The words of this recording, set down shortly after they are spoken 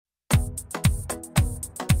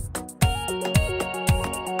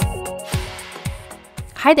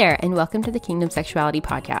Hi there, and welcome to the Kingdom Sexuality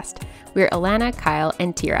podcast. We're Alana, Kyle,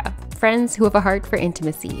 and Tira, friends who have a heart for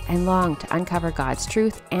intimacy and long to uncover God's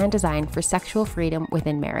truth and design for sexual freedom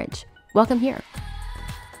within marriage. Welcome here.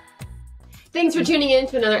 Thanks for tuning in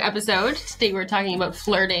to another episode. Today we're talking about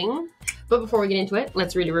flirting. But before we get into it,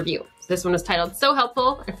 let's read a review. This one was titled So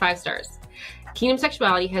Helpful and 5 stars. Kingdom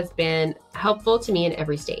Sexuality has been helpful to me in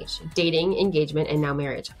every stage: dating, engagement, and now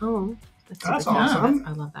marriage. Oh, that's awesome.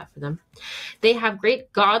 I love that for them. They have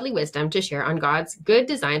great godly wisdom to share on God's good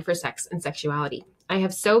design for sex and sexuality. I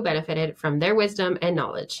have so benefited from their wisdom and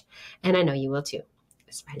knowledge, and I know you will too.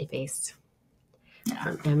 Smiley face.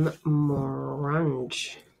 From M.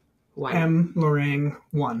 Morange. M. Lorang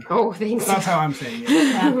 1. Oh, thanks. That's how I'm saying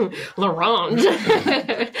it. Lorange.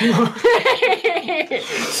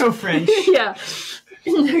 So French. Yeah.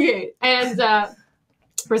 Okay. And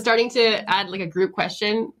we're starting to add like a group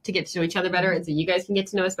question to get to know each other better, and so you guys can get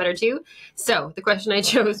to know us better too. So the question I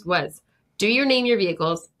chose was, do you name your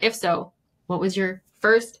vehicles? If so, what was your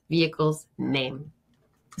first vehicle's name?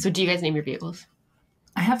 So do you guys name your vehicles?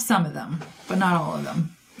 I have some of them, but not all of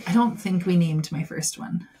them. I don't think we named my first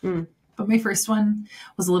one. But my first one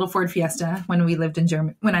was a little Ford Fiesta when we lived in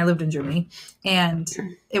Germany. When I lived in Germany, and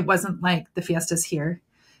it wasn't like the Fiestas here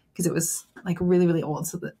because it was like really, really old.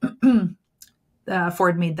 So that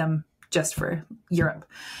Ford made them just for Europe,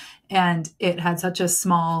 and it had such a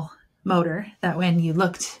small motor that when you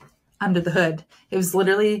looked under the hood, it was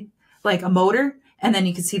literally like a motor, and then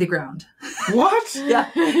you could see the ground. What? Yeah,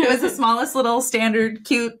 it was the smallest little standard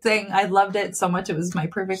cute thing. I loved it so much. It was my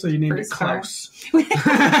perfect. So you named it first car. Klaus.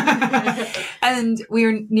 And we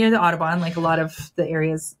were near the Autobahn, like a lot of the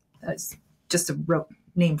areas. It's just a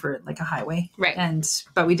name for like a highway, right?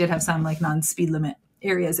 But we did have some like non-speed limit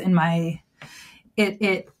areas. In my,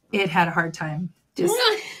 it had a hard time just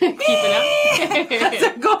keeping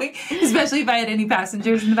up, going, especially if I had any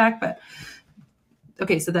passengers in the back. But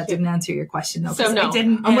okay, so that didn't answer your question. No, so no,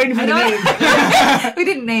 I'm waiting for the name. We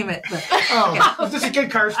didn't name it. But, It's just a good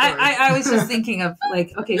car story. I was just thinking of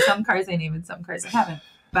like, okay, some cars I named and some cars I haven't.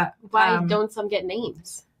 But why don't some get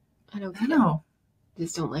names? I don't know.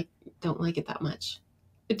 Just don't like it that much.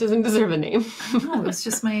 It doesn't deserve a name. No, it's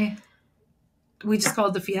just we just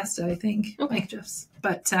called it the Fiesta, I think. Okay. Like Jeff's.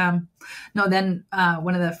 But no, then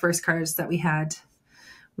one of the first cars that we had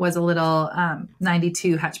was a little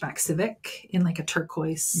 92 hatchback Civic in like a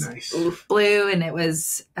turquoise blue, and it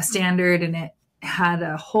was a standard, and it had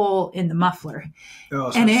a hole in the muffler. Oh,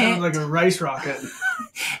 so and it sounds like a rice rocket.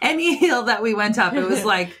 Any hill that we went up, it was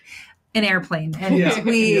like an airplane, and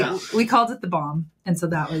we called it the Bomb, and so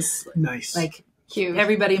that was nice, like cute.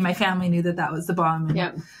 Everybody in my family knew that was the Bomb,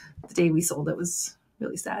 and the day we sold it was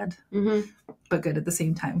really sad, but good at the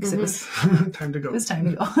same time because it was time to go. It was time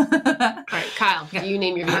to go. All right, Kyle, do you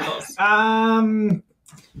name your vehicles?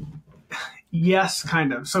 Yes,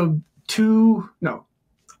 kind of. So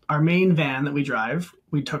our main van that we drive,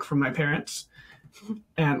 we took from my parents,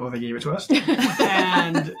 and they gave it to us.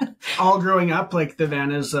 And all growing up, like the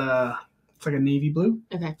van is it's like a navy blue.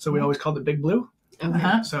 Okay. So we always called it Big Blue.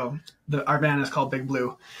 Okay. So our van is called Big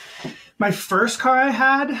Blue. My first car I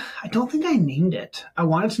had, I don't think I named it. I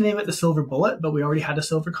wanted to name it the Silver Bullet, but we already had a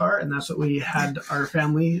silver car, and that's what we had. Our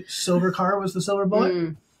family silver car was the Silver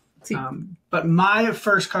Bullet. But my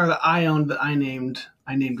first car that I owned that I named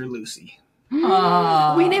her Lucy. We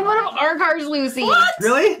named one of our cars Lucy. What?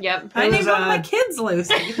 Really? Yep. I named one of my kids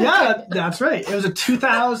Lucy. Yeah, that's right. It was a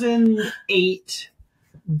 2008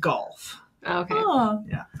 Golf. Okay. Oh.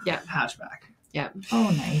 Yeah. Hatchback. Yep.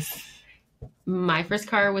 Oh, nice. My first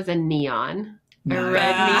car was a neon. A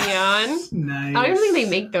red neon. Nice. I don't think they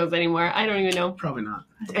make those anymore. I don't even know. Probably not.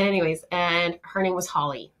 Anyways, and her name was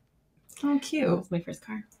Holly. Oh, That cute. was my first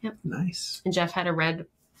car. Yep. Nice. And Jeff had a red,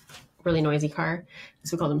 really noisy car.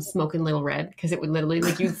 So we called him Smoking Little Red because it would literally,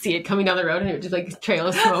 like, you'd see it coming down the road and it would just, like, a trail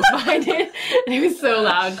of smoke behind it. And it was so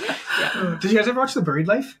loud. Yeah. Did you guys ever watch The Buried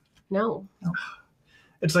Life? No.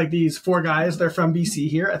 It's like these 4 guys. They're from BC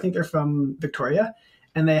here. I think they're from Victoria.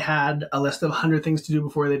 And they had a list of 100 things to do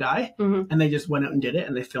before they die. And they just went out and did it.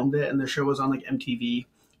 And they filmed it. And their show was on, like, MTV.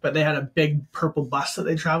 But they had a big purple bus that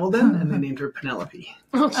they traveled in. And they named her Penelope.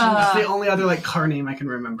 That's the only other, like, car name I can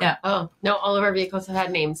remember. Yeah. Oh, no, all of our vehicles have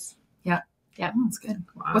had names. Yeah. Yeah. Oh, that's good.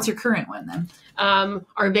 Wow. What's your current one then?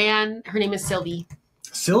 Our van, her name is Sylvie.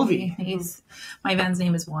 Sylvie. My van's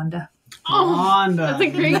name is Wanda. Oh, Wanda. that's a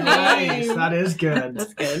great Nice. name. That is good.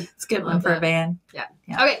 That's good. It's a good Love one for that. a van. Yeah.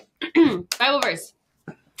 Yeah. Okay. Bible verse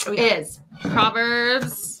is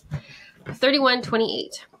Proverbs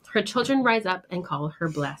 31:28. Her children rise up and call her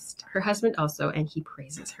blessed. Her husband also, and he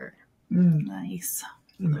praises her. Nice.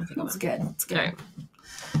 That's good. That's good. All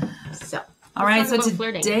right. So. All right. So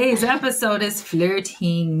flirting. Today's episode is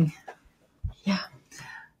flirting. Yeah.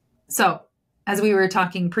 So as we were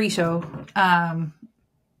talking pre-show,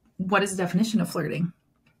 what is the definition of flirting?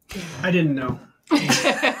 I didn't know.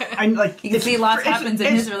 I'm like, You can see lots happens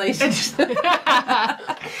in his relationship.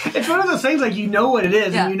 It's one of those things like you know what it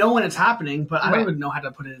is Yeah. and you know when it's happening, but I Right. don't even know how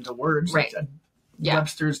to put it into words. Right. Like Yeah.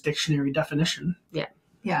 Webster's dictionary definition. Yeah.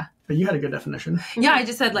 Yeah. But you had a good definition. Yeah. I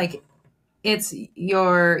just said like, it's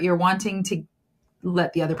you're wanting to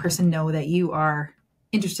let the other person know that you are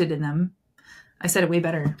interested in them. I said it way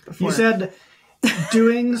better before. You said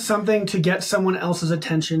doing something to get someone else's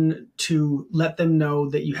attention to let them know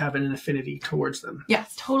that you have an affinity towards them. Yeah.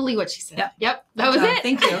 That's totally what she said. Yep. Yep. That was it.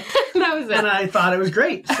 Thank you. That was it. And I thought it was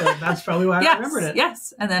great. So that's probably why I remembered it.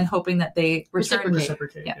 Yes. And then hoping that they return.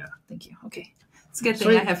 Reciprocate. Yeah. Yeah. Thank you. Okay. It's a good thing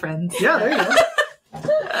Sweet. I have friends. Yeah, there you go.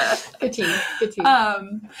 Good team. Good team.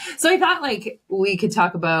 So I thought like we could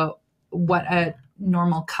talk about what a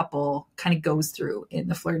normal couple kind of goes through in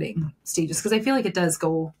the flirting stages, because I feel like it does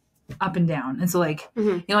go up and down. And so like,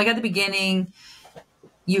 you know, like at the beginning,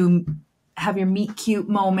 you have your meet cute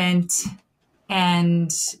moment,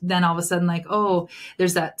 and then all of a sudden like, oh,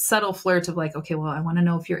 there's that subtle flirt of like, okay, well, I want to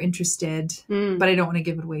know if you're interested, but I don't want to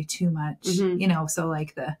give it away too much, you know? So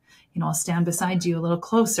like I'll stand beside you a little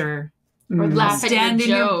closer, or laugh stand at in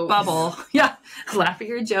your your bubble. Yeah. Laugh at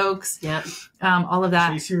your jokes. Yeah. All of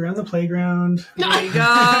that. Chase you around the playground. There you go.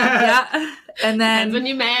 Yeah. And That's then, when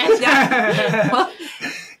you met. yeah. Well,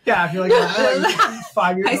 Yeah, I feel like that.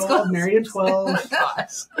 5 years High school. old, married at 12.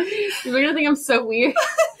 You're going to think I'm so weird.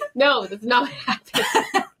 No, that's not what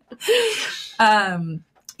happened.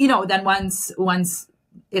 you know, then once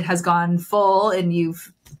it has gone full and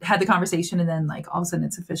you've had the conversation, and then like all of a sudden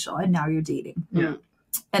it's official and now you're dating. Yeah.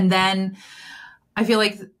 And then I feel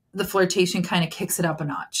like the flirtation kind of kicks it up a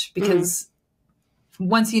notch, because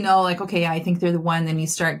once you know, like, okay, I think they're the one, then you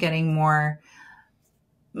start getting more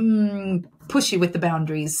pushy with the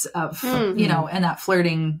boundaries of, you know, and that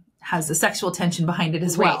flirting has the sexual tension behind it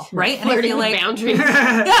as well. Right. And I Flirting feel with like, boundaries.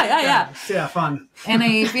 yeah. Yeah, fun. And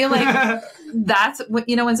I feel like that's what,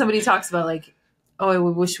 you know, when somebody talks about like, oh, I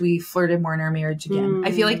would wish we flirted more in our marriage again.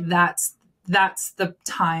 I feel like that's the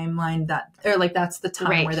timeline that's the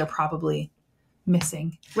time where they're probably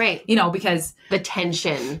missing. Right. You know, because The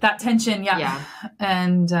tension. that tension. Yeah. Yeah.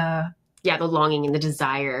 And, The longing and the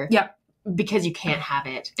desire. yeah. Because you can't have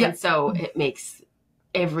it. Yeah. And so it makes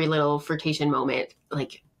every little flirtation moment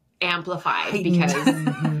like amplified, Heightened. because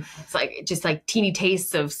it's like just like teeny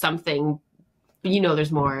tastes of something, but you know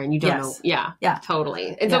there's more and you don't know. Yeah. Yeah.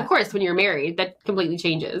 Totally. And so of course when you're married, that completely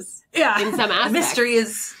changes. Yeah. In some The aspects. mystery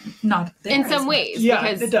is not there. In some ways. Yeah,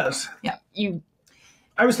 Because it does. Yeah.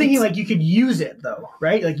 I was thinking like you could use it though,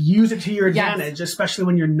 right? Like use it to your advantage, especially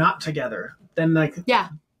when you're not together. Then like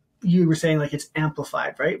you were saying like it's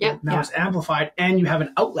amplified, right? Yeah. Well, now it's amplified and you have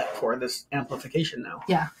an outlet for this amplification now.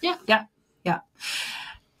 Yeah. Yeah. Yeah. Yeah.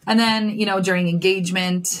 And then, you know, during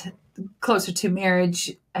engagement, closer to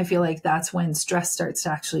marriage, I feel like that's when stress starts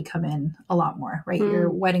to actually come in a lot more, right? You're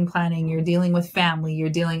wedding planning, you're dealing with family,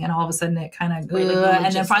 and all of a sudden it kind of,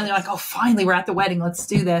 and then finally like, oh, finally we're at the wedding. Let's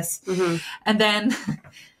do this. And then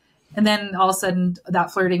all of a sudden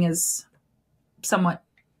that flirting is somewhat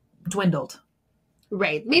dwindled.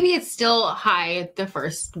 Right. Maybe it's still high at the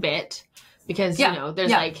first bit because, you know, there's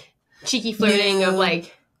like cheeky flirting of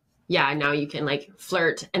like, now you can like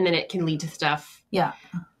flirt and then it can lead to stuff. Yeah.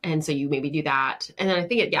 And so you maybe do that. And then I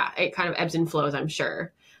think it kind of ebbs and flows, I'm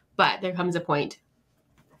sure. But there comes a point,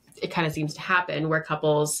 it kind of seems to happen where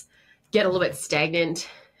couples get a little bit stagnant,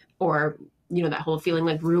 or, you know, that whole feeling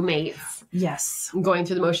like roommates. Yes. Going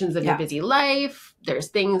through the motions of your busy life. There's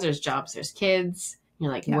things, there's jobs, there's kids.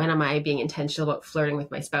 You're like, when am I being intentional about flirting with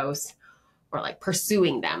my spouse or like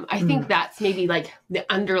pursuing them? I think that's maybe like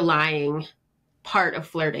the underlying part of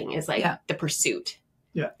flirting is like the pursuit.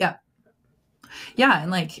 Yeah. Yeah. Yeah. And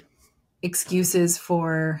like excuses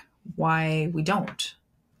for why we don't.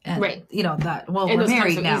 And, you know, that, well, and we're those come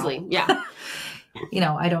married so now. Easily. Yeah. You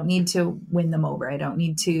know, I don't need to win them over. I don't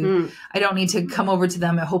need to come over to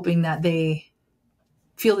them hoping that they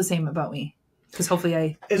feel the same about me. Because hopefully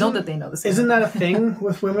I know that they know the same. Isn't that a thing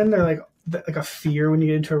with women? They're like a fear when you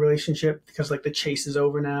get into a relationship because like the chase is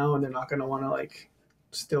over now and they're not going to want to like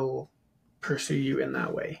still pursue you in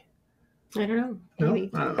that way. I don't know. No? Maybe.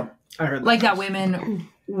 I don't know. I heard like that women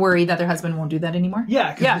worry that their husband won't do that anymore.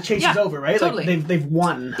 Yeah, because the chase is over, right? Totally. Like they've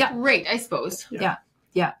won. Yeah. Right, I suppose. Yeah.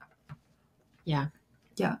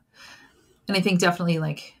 And I think definitely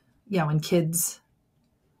like, when kids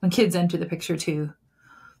enter the picture too,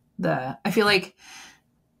 I feel like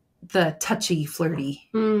the touchy, flirty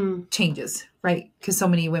changes, right? Because so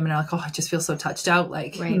many women are like, oh, I just feel so touched out.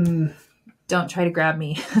 Like, don't try to grab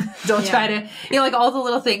me. Don't try to, like all the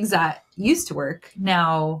little things that used to work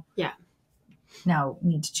now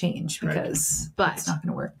need to change because it's not going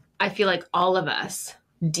to work. I feel like all of us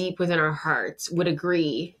deep within our hearts would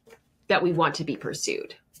agree that we want to be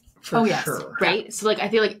pursued. For sure. Right? Yeah. So like, I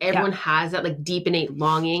feel like everyone has that like deep innate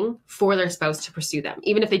longing for their spouse to pursue them.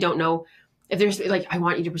 Even if they don't know, if there's like, I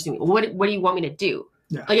want you to pursue me. What do you want me to do?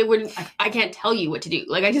 Yeah. Like I can't tell you what to do.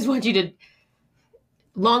 Like, I just want you to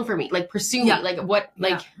long for me, like pursue me. Like what,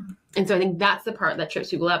 like, and so I think that's the part that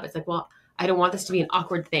trips people up. It's like, well, I don't want this to be an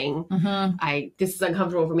awkward thing. This is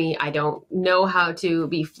uncomfortable for me. I don't know how to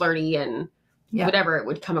be flirty and whatever. It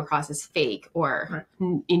would come across as fake or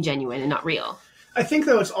ingenuine and not real. I think,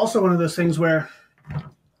 though, it's also one of those things where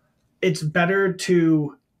it's better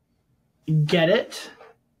to get it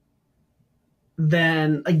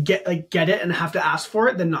than get it and have to ask for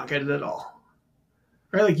it than not get it at all.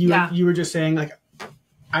 Right? Like you were just saying, like,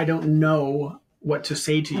 I don't know what to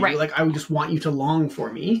say to you. Right. Like, I would just want you to long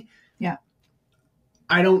for me. Yeah.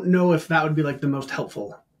 I don't know if that would be like the most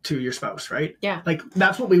helpful to your spouse, right? Yeah. Like,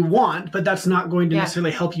 that's what we want, but that's not going to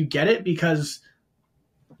necessarily help you get it because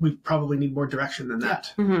we probably need more direction than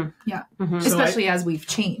that. Yeah. So especially as we've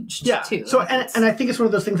changed too. So, and I think it's one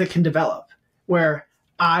of those things that can develop where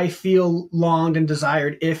I feel longed and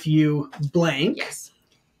desired if you blank. Yes.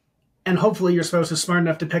 And hopefully your spouse is smart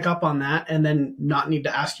enough to pick up on that and then not need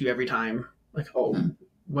to ask you every time, like, oh,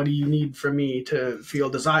 what do you need from me to feel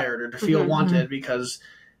desired or to feel wanted? Because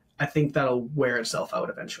I think that'll wear itself out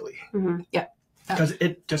eventually. Yeah. Because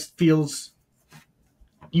it just feels...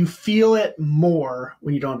 You feel it more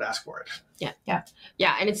when you don't ask for it. Yeah.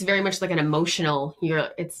 And it's very much like an emotional,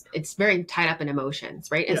 it's very tied up in emotions,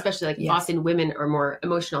 right? And especially like often women are more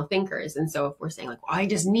emotional thinkers. And so if we're saying like, well, I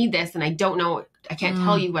just need this and I don't know, I can't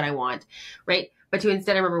tell you what I want. Right. But to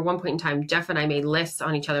instead, I remember one point in time, Jeff and I made lists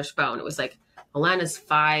on each other's phone. It was like Alana's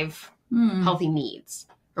 5 healthy needs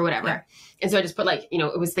or whatever. Yeah. And so I just put like,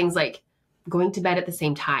 it was things like going to bed at the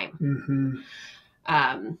same time.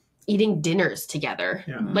 Eating dinners together,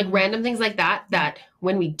 like random things like that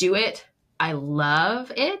when we do it, I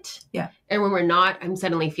love it. Yeah. And when we're not, I'm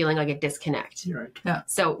suddenly feeling like a disconnect. You're right. Yeah.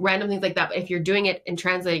 So random things like that. But if you're doing it and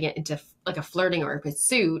translating it into like a flirting or a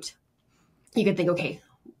pursuit, you could think, okay,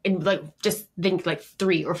 and like just think like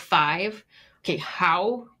 3 or 5. Okay,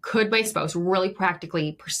 how could my spouse really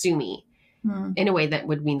practically pursue me in a way that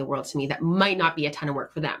would mean the world to me that might not be a ton of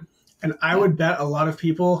work for them? And I would bet a lot of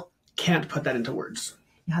people can't put that into words.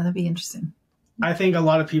 Yeah, that'd be interesting. I think a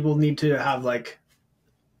lot of people need to have like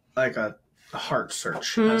a heart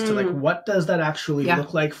search as to like, what does that actually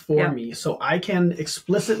look like for me? So I can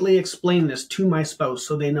explicitly explain this to my spouse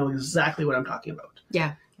so they know exactly what I'm talking about.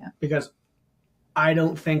 Yeah. Because I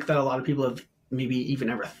don't think that a lot of people have maybe even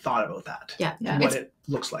ever thought about that. Yeah. What it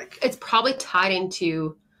looks like. It's probably tied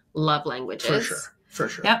into love languages. For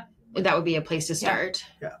sure. Yeah. That would be a place to start.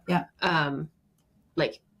 Yeah.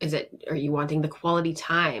 Like, are you wanting the quality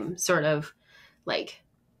time sort of like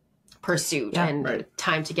pursuit and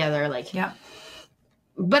time together? Like,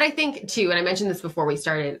 but I think too, and I mentioned this before we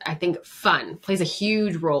started, I think fun plays a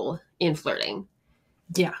huge role in flirting.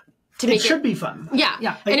 Yeah. It should be fun. Yeah.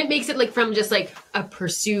 Like, and it makes it like from just like a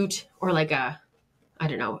pursuit or like a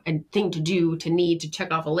thing to do, to need to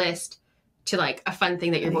check off a list to like a fun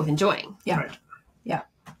thing that you're both enjoying. Yeah. Right. Yeah.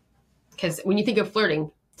 Because when you think of flirting,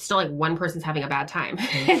 it's not like one person's having a bad time.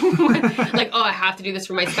 Like, oh, I have to do this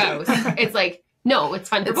for my spouse. It's like, no, it's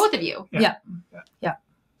fun for both of you. Yeah. Yeah,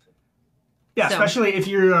 so, especially if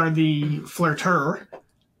you are the flirter,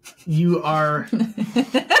 you are...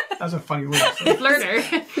 That's a funny word.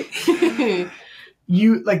 Flirter.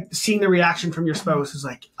 You, like, seeing the reaction from your spouse is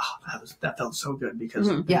like, oh, that felt so good because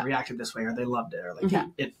they reacted this way or they loved it or like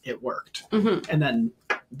it worked. And then,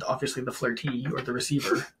 obviously, the flirtee or the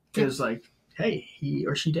receiver is like, hey, he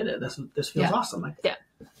or she did it. This feels awesome. Like,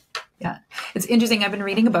 yeah. It's interesting. I've been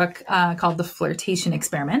reading a book called The Flirtation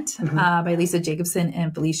Experiment by Lisa Jacobson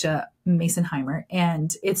and Felicia Masonheimer.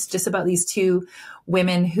 And it's just about these 2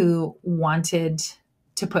 women who wanted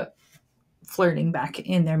to put flirting back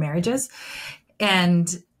in their marriages.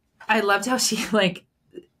 And I loved how she, like,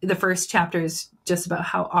 the first chapter is just about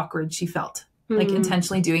how awkward she felt, like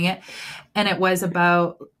intentionally doing it. And it was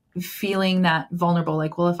about feeling that vulnerable,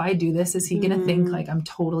 like, well, if I do this, is he going to think like I'm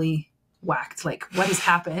totally whacked? Like, what has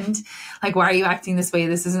happened? Like, why are you acting this way?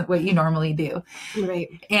 This isn't what you normally do. Right.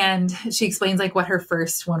 And she explains like what her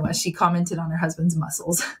first one was. She commented on her husband's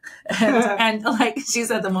muscles. and like she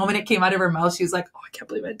said, the moment it came out of her mouth, she was like, oh, I can't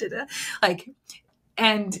believe I did it. Like,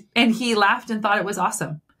 and he laughed and thought it was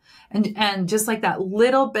awesome. And just like that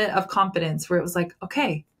little bit of confidence where it was like,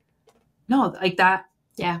 okay, no, like that.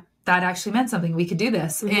 Yeah. That actually meant something. We could do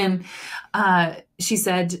this. And she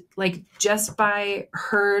said, like, just by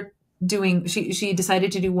her doing, she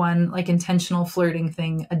decided to do one like intentional flirting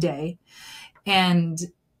thing a day, and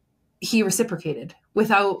he reciprocated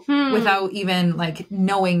without even like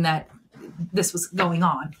knowing that this was going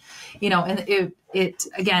on, and it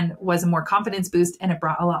again was a more confidence boost, and it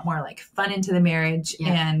brought a lot more like fun into the marriage.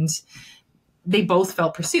 And they both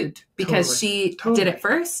felt pursued because she did it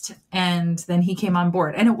first, and then he came on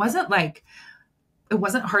board. And it wasn't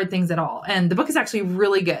hard things at all. And the book is actually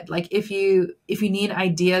really good. Like if you need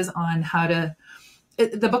ideas on how to,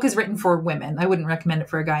 the book is written for women. I wouldn't recommend it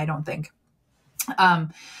for a guy, I don't think.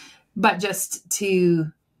 But just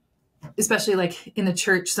to, especially like in the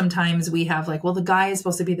church, sometimes we have like, well, the guy is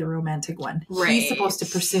supposed to be the romantic one. Right. He's supposed to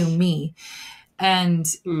pursue me. And,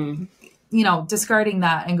 discarding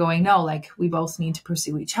that and going, no, like we both need to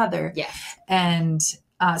pursue each other. Yes. And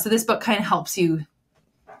so this book kind of helps you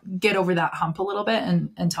get over that hump a little bit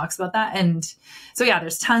and talks about that. And so,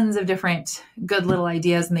 there's tons of different good little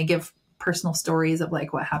ideas, and they give personal stories of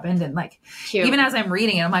like what happened. And like, even as I'm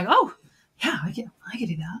reading it, I'm like, oh yeah, I could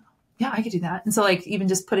do that. Yeah, I could do that. And so like, even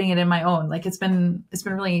just putting it in my own, like it's been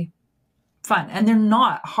really fun, and they're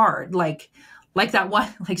not hard. Like that one,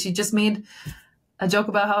 like she just made a joke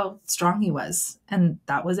about how strong he was, and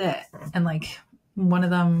that was it. And like one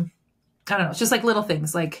of them, I don't know, it's just like little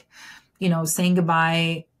things like, saying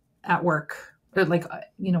goodbye at work, or like,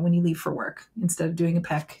 when you leave for work, instead of doing a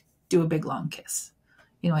peck, do a big long kiss,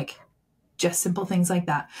 like just simple things like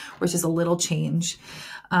that, where it's just a little change.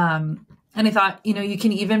 And I thought, you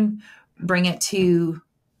can even bring it to,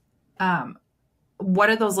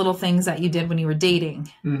 what are those little things that you did when you were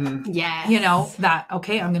dating? Mm-hmm. Yes. That,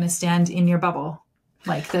 okay, I'm going to stand in your bubble.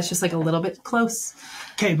 Like that's just like a little bit close.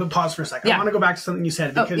 Okay, but pause for a second. I want to go back to something you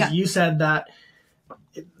said, because you said that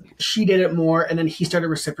she did it more and then he started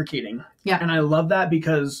reciprocating. Yeah. And I love that,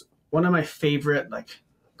 because one of my favorite like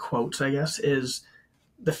quotes, I guess, is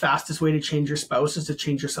the fastest way to change your spouse is to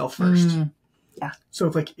change yourself first. Yeah.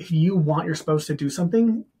 So if you want your spouse to do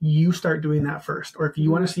something, you start doing that first. Or if you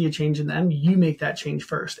want to see a change in them, you make that change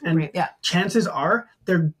first. And chances are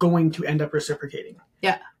they're going to end up reciprocating.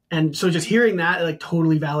 Yeah. And so just hearing that, like,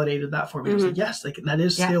 totally validated that for me. I was like, yes, like that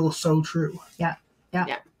is still so true. Yeah.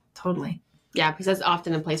 Totally. Yeah, because that's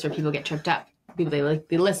often a place where people get tripped up. People,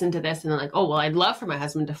 they listen to this and they're like, oh, well, I'd love for my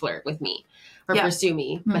husband to flirt with me or pursue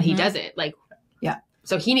me, but he doesn't. Like,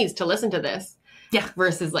 so he needs to listen to this. Yeah.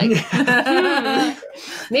 Versus like, maybe.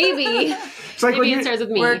 It's like maybe it starts with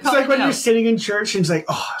me. It's like when you're sitting in church and it's like,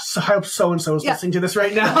 oh, so I hope so-and-so is listening to this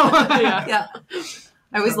right now. Yeah.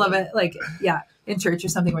 I always love it. Like, in church or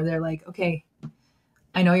something where they're like, okay,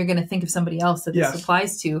 I know you're going to think of somebody else that this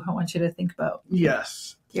applies to. I want you to think about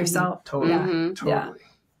yourself. Totally. Mm-hmm. Totally.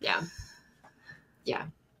 Yeah.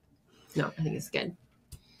 No, I think it's good.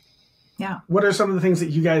 Yeah. What are some of the things that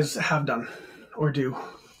you guys have done or do?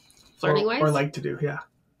 Flirting wise? Or like to do,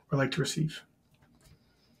 or like to receive?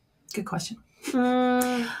 Good question.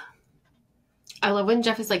 I love when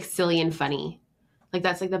Jeff is like silly and funny. Like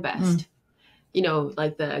that's like the best.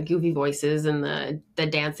 Like the goofy voices and the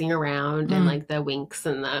dancing around and like the winks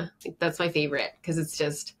and that's my favorite, because it's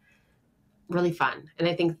just really fun. And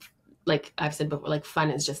I think, like I've said before, like fun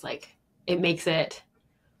is just like, it makes it,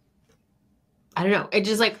 I don't know, it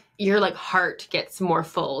just like your like heart gets more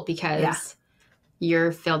full because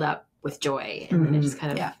you're filled up with joy, and then it just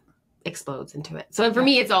kind of explodes into it. So for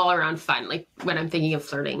me, it's all around fun. Like when I'm thinking of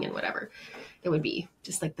flirting and whatever, it would be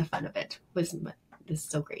just like the fun of it. This is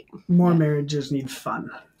so great. More marriages need fun.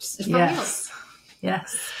 Yes.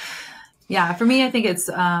 Yeah. For me, I think it's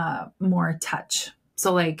more touch.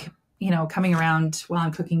 So like, coming around while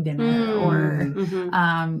I'm cooking dinner or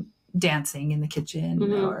dancing in the kitchen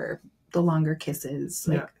or the longer kisses.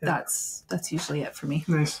 Like that's usually it for me.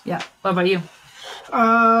 Nice. Yeah. What about you?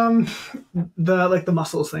 The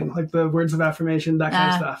muscles thing, like the words of affirmation, that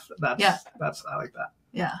kind of stuff. That's I like that.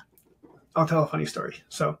 Yeah. I'll tell a funny story.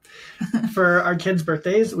 So for our kids'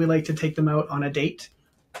 birthdays, we like to take them out on a date,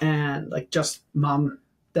 and like just mom,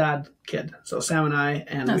 dad, kid. So Sam and I,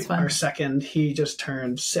 and our second, he just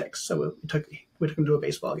turned 6. So we took him to a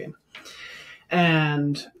baseball game.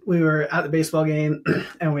 And we were at the baseball game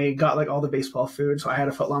and we got like all the baseball food. So I had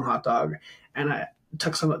a footlong hot dog and I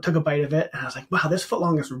took a bite of it and I was like, wow, this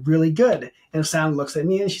footlong is really good. And Sam looks at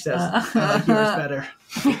me and she says, I like yours better.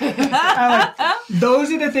 Those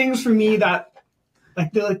are the things for me that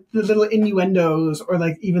like the little innuendos or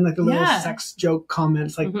like even like the little sex joke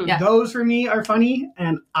comments, like those for me are funny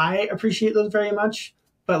and I appreciate those very much.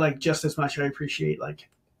 But like just as much I appreciate like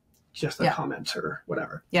just a comment or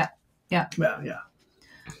whatever. Yeah. Yeah.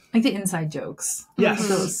 Like the inside jokes. Yes.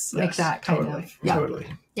 Those, like that kind of. Yeah. Totally.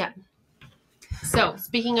 Yeah. So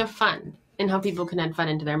speaking of fun and how people can add fun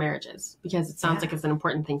into their marriages, because it sounds like it's an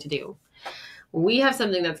important thing to do. We have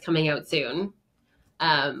something that's coming out soon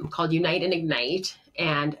called Unite and Ignite.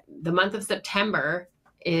 And the month of September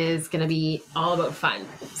is going to be all about fun.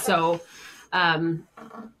 So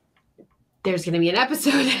there's going to be an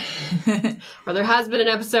episode, or there has been an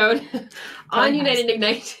episode on Unite and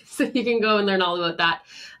Ignite. So you can go and learn all about that.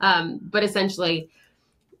 But essentially,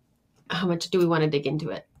 how much do we want to dig into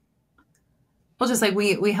it? Well, just like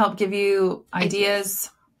we help give you ideas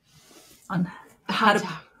on how to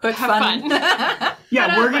put fun.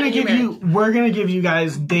 Yeah, we're gonna give you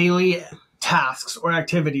guys daily tasks or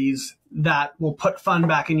activities that will put fun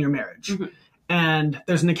back in your marriage. Mm-hmm. And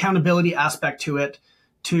there's an accountability aspect to it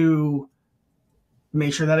to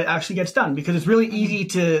make sure that it actually gets done, because it's really easy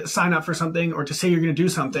to sign up for something or to say you're going to do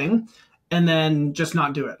something and then just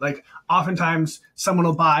not do it. Like oftentimes someone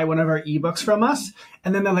will buy one of our ebooks from us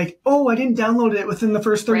and then they're like, oh, I didn't download it within the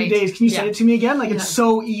first 30 days. Can you send it to me again? Like it's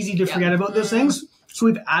so easy to forget about those things. So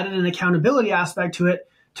we've added an accountability aspect to it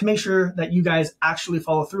to make sure that you guys actually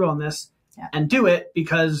follow through on this and do it,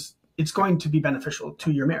 because it's going to be beneficial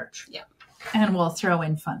to your marriage. Yeah. And we'll throw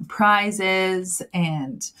in fun prizes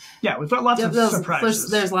and we've got lots of surprises.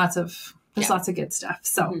 There's lots of good stuff.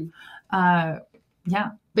 So, but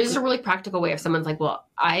just a really practical way if someone's like, well,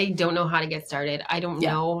 I don't know how to get started. I don't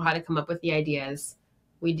know how to come up with the ideas.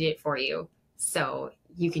 We did it for you. So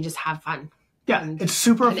you can just have fun. Yeah. It's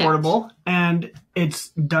super affordable and it's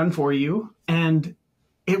done for you and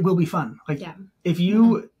it will be fun. Like if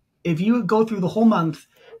you go through the whole month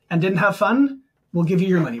and didn't have fun, we'll give you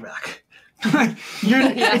your money back.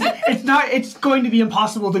 It's going to be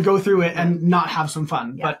impossible to go through it and not have some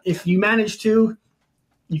fun. Yeah. But if you manage to,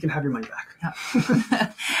 you can have your money back.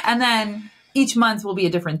 Yeah. And then each month will be a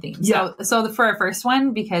different theme. So for our first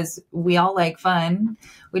one, because we all like fun,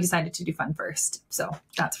 we decided to do fun first. So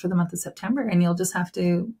that's for the month of September. And you'll just have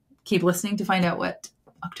to keep listening to find out what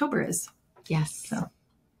October is. Yes. So,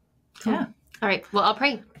 cool. Yeah. All right. Well, I'll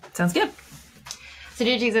pray. Sounds good. So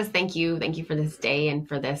dear Jesus, thank you. Thank you for this day and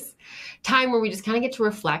for this time where we just kind of get to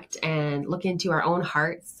reflect and look into our own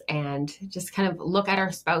hearts and just kind of look at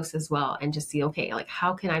our spouse as well and just see, okay, like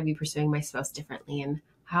how can I be pursuing my spouse differently and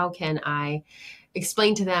how can I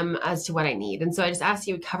explain to them as to what I need? And so I just ask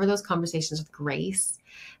you to cover those conversations with grace,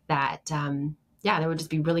 that, there would just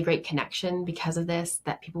be really great connection because of this,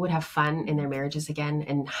 that people would have fun in their marriages again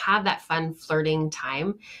and have that fun flirting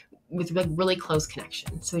time with like really close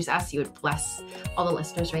connection. So we just ask you would bless all the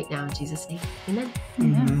listeners right now in Jesus' name. Amen.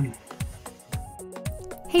 Amen.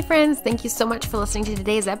 Hey friends, thank you so much for listening to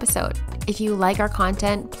today's episode. If you like our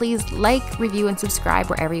content, please like, review, and subscribe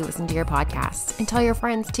wherever you listen to your podcasts, and tell your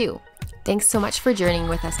friends too. Thanks so much for journeying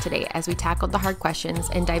with us today as we tackled the hard questions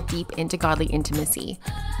and dive deep into godly intimacy.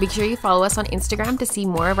 Make sure you follow us on Instagram to see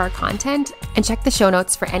more of our content and check the show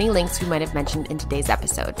notes for any links we might have mentioned in today's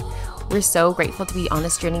episode. We're so grateful to be on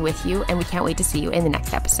this journey with you, and we can't wait to see you in the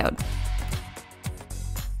next episode.